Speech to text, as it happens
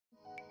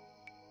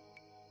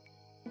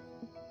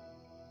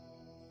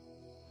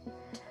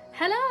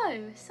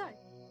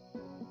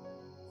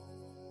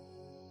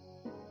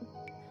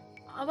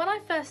When I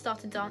first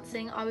started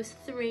dancing, I was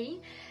 3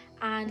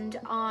 and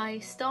I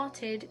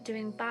started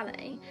doing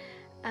ballet,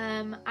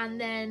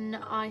 and then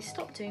I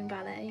stopped doing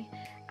ballet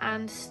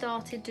and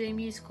started doing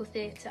musical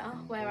theatre,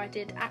 where I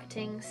did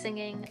acting,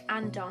 singing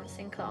and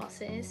dancing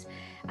classes.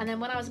 And then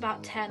when I was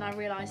about 10, I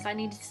realised I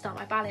needed to start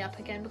my ballet up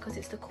again because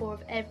it's the core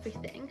of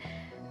everything.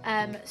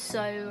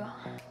 So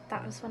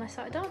that was when I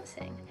started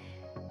dancing.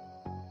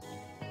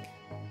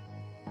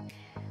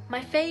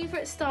 My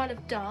favourite style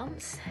of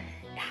dance,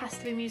 it has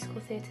to be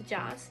musical theatre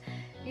jazz.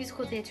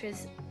 Musical theatre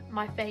is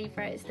my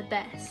favourite, it's the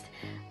best.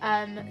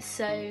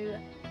 So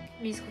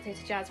musical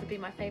theatre jazz would be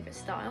my favourite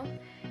style.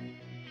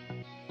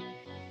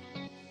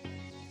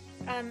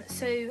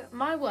 So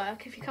my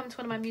work, if you come to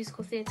one of my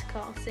musical theatre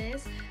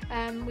classes,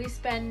 we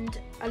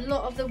spend a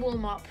lot of the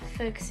warm-up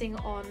focusing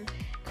on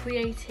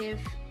creative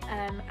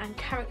and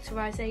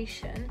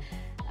characterisation.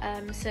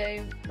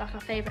 So like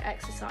our favourite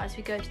exercise,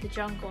 we go to the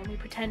jungle and we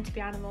pretend to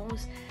be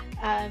animals.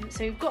 So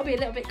we've got to be a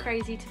little bit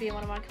crazy to be in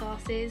one of my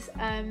classes.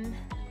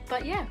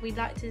 But yeah, we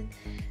like to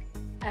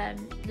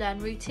learn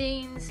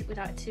routines, we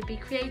like to be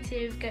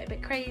creative, get a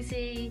bit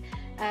crazy.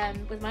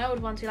 With my old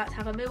ones, we like to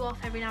have a moo off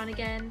every now and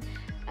again.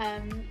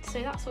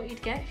 So that's what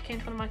you'd get if you came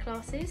to one of my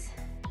classes.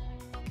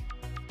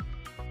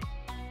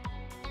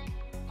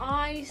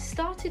 I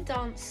started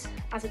dance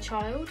as a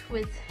child,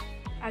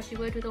 as you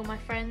would with all my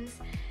friends,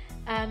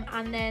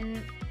 and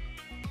then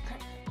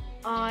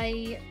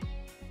I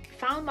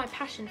found my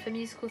passion for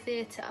musical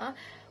theatre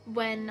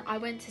when I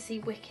went to see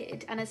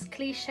Wicked, and as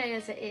cliche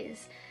as it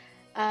is,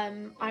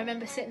 I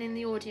remember sitting in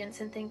the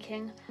audience and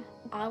thinking,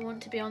 I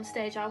want to be on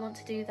stage, I want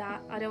to do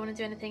that, I don't want to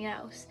do anything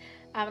else.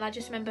 And I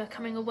just remember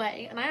coming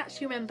away, and I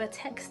actually remember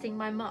texting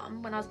my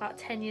mum when I was about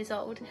 10 years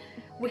old,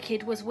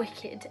 Wicked was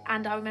wicked,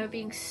 and I remember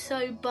being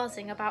so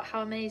buzzing about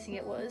how amazing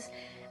it was.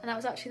 And that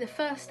was actually the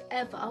first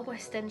ever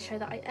West End show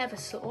that I ever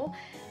saw,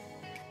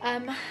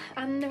 and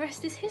the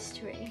rest is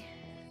history.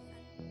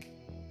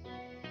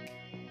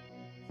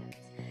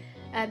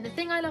 The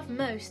thing I love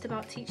most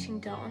about teaching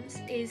dance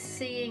is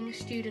seeing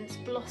students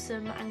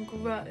blossom and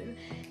grow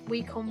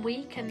week on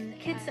week, and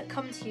kids that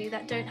come to you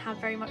that don't have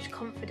very much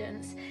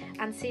confidence,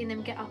 and seeing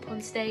them get up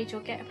on stage or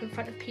get up in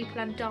front of people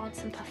and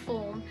dance and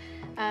perform,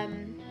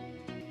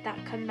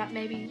 that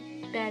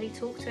maybe barely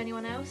talk to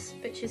anyone else,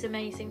 which is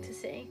amazing to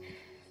see.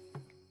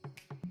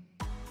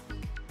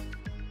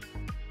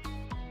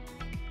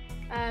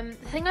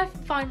 The thing I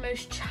find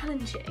most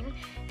challenging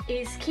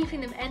is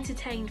keeping them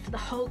entertained for the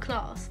whole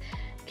class.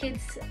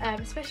 Kids,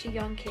 especially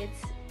young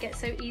kids, get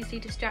so easily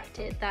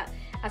distracted that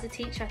as a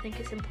teacher I think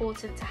it's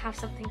important to have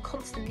something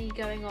constantly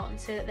going on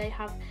so that they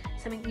have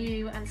something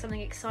new and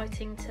something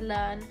exciting to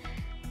learn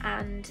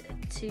and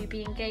to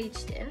be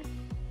engaged in.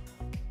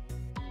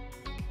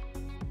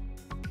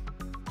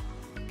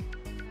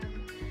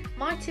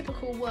 My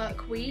typical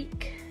work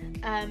week,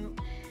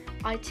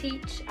 I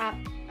teach at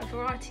a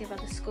variety of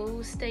other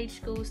schools, stage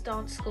schools,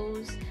 dance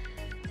schools,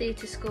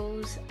 theatre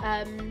schools,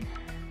 and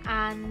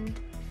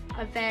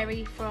I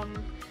vary from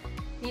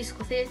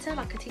musical theatre,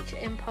 like I teach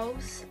at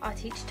Impulse, I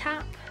teach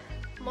tap,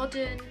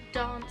 modern,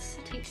 dance,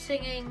 I teach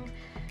singing,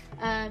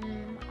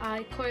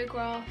 I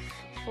choreograph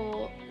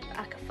for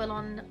like a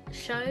full-on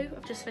show.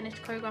 I've just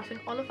finished choreographing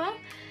Oliver,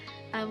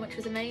 which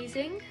was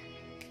amazing.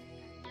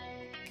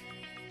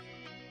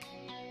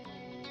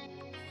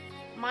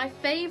 My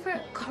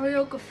favourite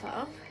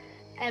choreographer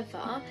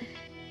ever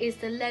is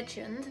the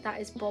legend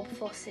that is Bob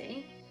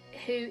Fosse,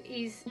 who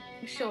is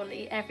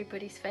surely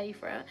everybody's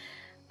favourite.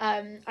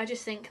 I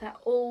just think that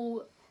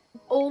all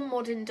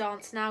modern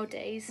dance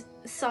nowadays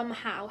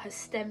somehow has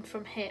stemmed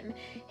from him.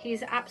 He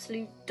is an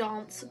absolute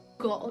dance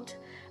god,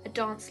 a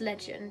dance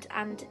legend,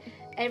 and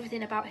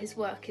everything about his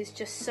work is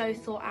just so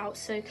thought out,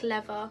 so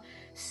clever,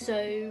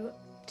 so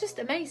just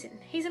amazing.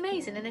 He's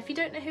amazing, and if you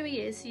don't know who he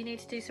is, you need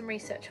to do some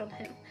research on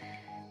him.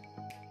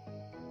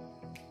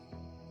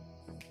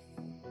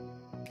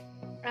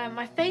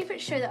 My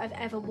favourite show that I've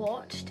ever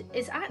watched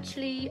is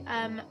actually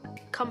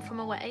Come From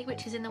Away,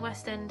 which is in the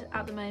West End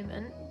at the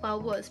moment,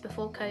 well, was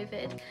before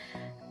COVID.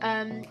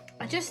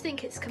 I just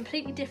think it's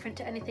completely different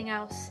to anything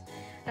else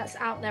that's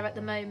out there at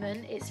the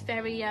moment. It's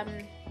very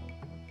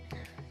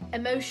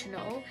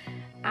emotional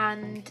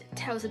and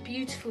tells a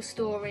beautiful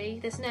story.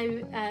 There's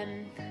no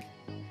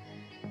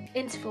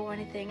interval or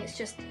anything. It's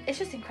just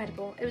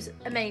incredible. It was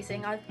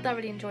amazing. I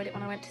thoroughly enjoyed it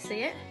when I went to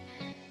see it.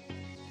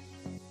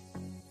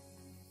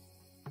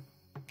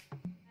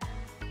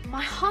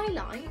 My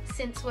highlight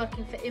since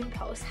working for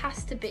Impulse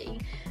has to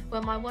be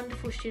when my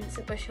wonderful students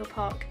at Bush Hill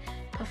Park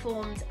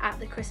performed at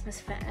the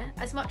Christmas fair.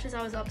 As much as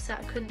I was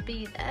upset I couldn't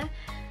be there,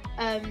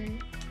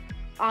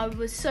 I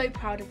was so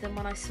proud of them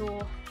when I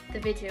saw the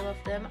video of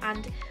them,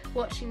 and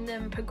watching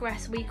them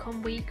progress week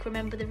on week,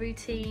 remember the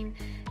routine,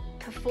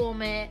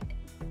 perform it,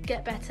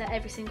 get better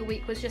every single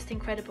week was just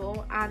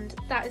incredible, and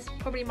that is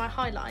probably my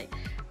highlight,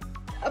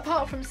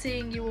 apart from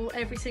seeing you all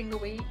every single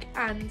week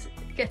and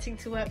getting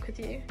to work with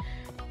you.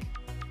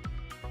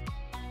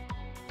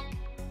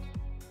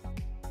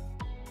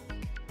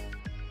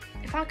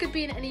 if I could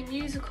be in any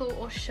musical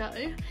or show,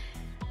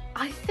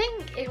 I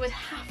think it would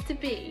have to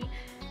be,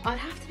 I'd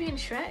have to be in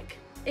Shrek.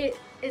 It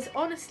is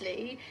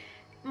honestly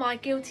my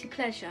guilty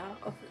pleasure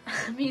of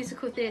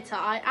musical theatre.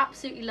 I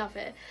absolutely love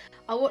it.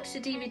 I watch the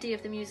DVD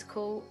of the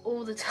musical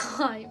all the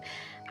time,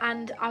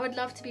 and I would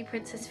love to be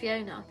Princess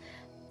Fiona.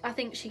 I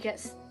think she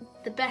gets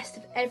the best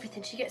of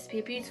everything. She gets to be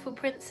a beautiful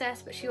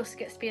princess, but she also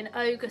gets to be an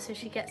ogre, so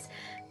she gets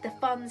the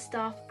fun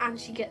stuff, and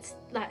she gets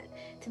like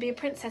to be a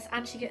princess,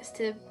 and she gets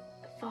to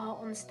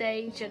fart on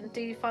stage and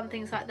do fun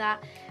things like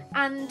that.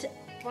 And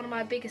one of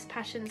my biggest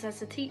passions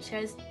as a teacher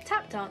is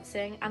tap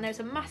dancing, and there's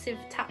a massive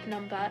tap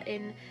number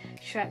in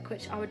Shrek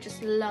which I would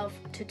just love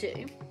to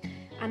do.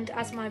 And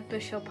as my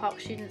Bush Hill Park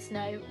students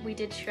know, we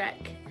did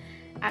Shrek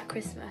at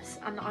Christmas,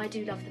 and I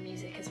do love the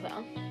music as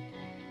well.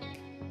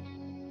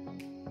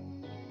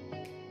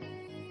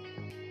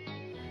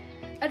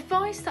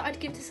 Advice that I'd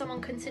give to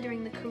someone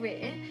considering the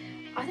career,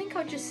 I think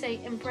I'd just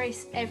say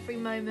embrace every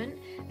moment.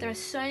 There are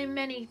so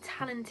many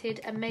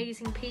talented,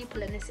 amazing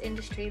people in this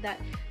industry that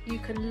you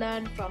can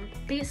learn from.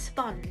 Be a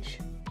sponge.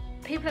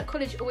 People at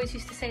college always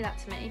used to say that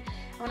to me.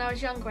 When I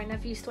was younger, I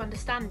never used to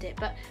understand it,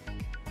 but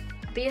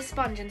be a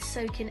sponge and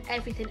soak in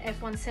everything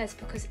everyone says,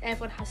 because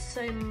everyone has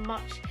so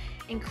much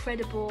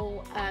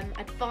incredible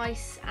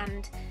advice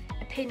and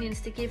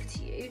opinions to give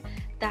to you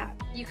that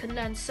you can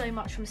learn so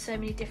much from so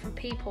many different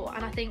people.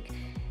 And I think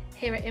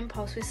here at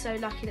Impulse we're so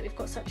lucky that we've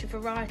got such a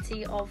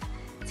variety of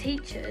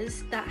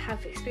teachers that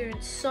have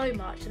experienced so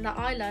much, and that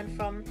I learn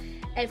from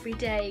every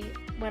day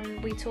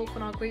when we talk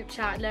on our group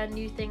chat, learn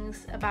new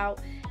things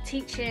about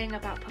teaching,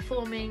 about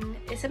performing.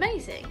 It's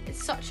amazing.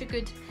 It's such a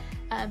good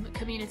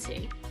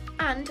community.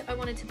 And I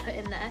wanted to put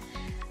in there,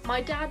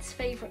 my dad's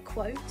favourite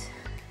quote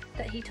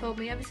that he told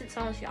me ever since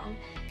I was young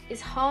is,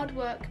 hard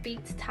work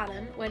beats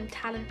talent when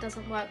talent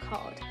doesn't work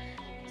hard.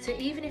 So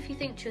even if you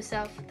think to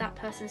yourself, that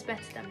person's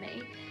better than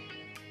me,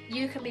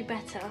 you can be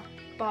better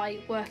by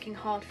working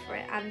hard for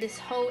it. And this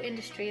whole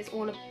industry is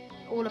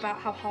all about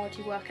how hard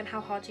you work and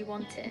how hard you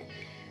want it.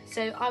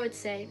 So I would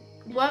say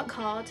work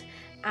hard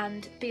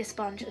and be a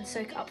sponge and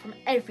soak it up from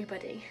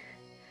everybody.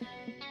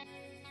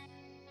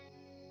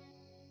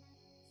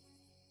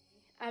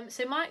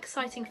 So my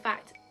exciting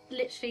fact,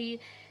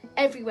 literally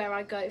everywhere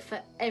I go for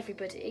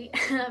everybody,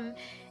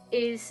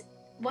 is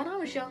when I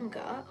was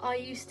younger, I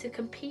used to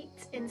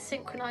compete in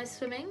synchronised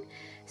swimming.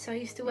 So I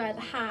used to wear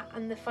the hat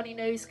and the funny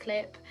nose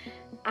clip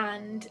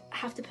and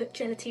have to put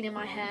gelatine in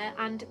my hair,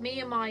 and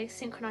me and my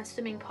synchronised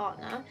swimming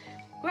partner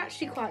were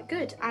actually quite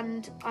good.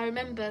 And I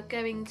remember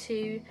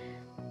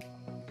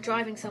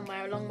driving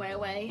somewhere a long way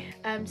away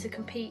to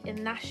compete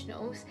in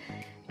nationals,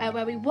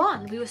 where we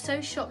won. We were so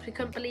shocked, we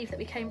couldn't believe that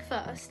we came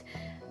first.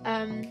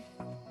 And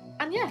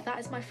yeah, that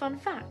is my fun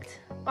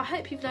fact. I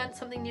hope you've learned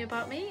something new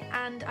about me,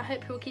 and I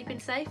hope you're all keeping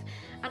safe,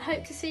 and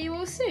hope to see you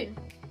all soon.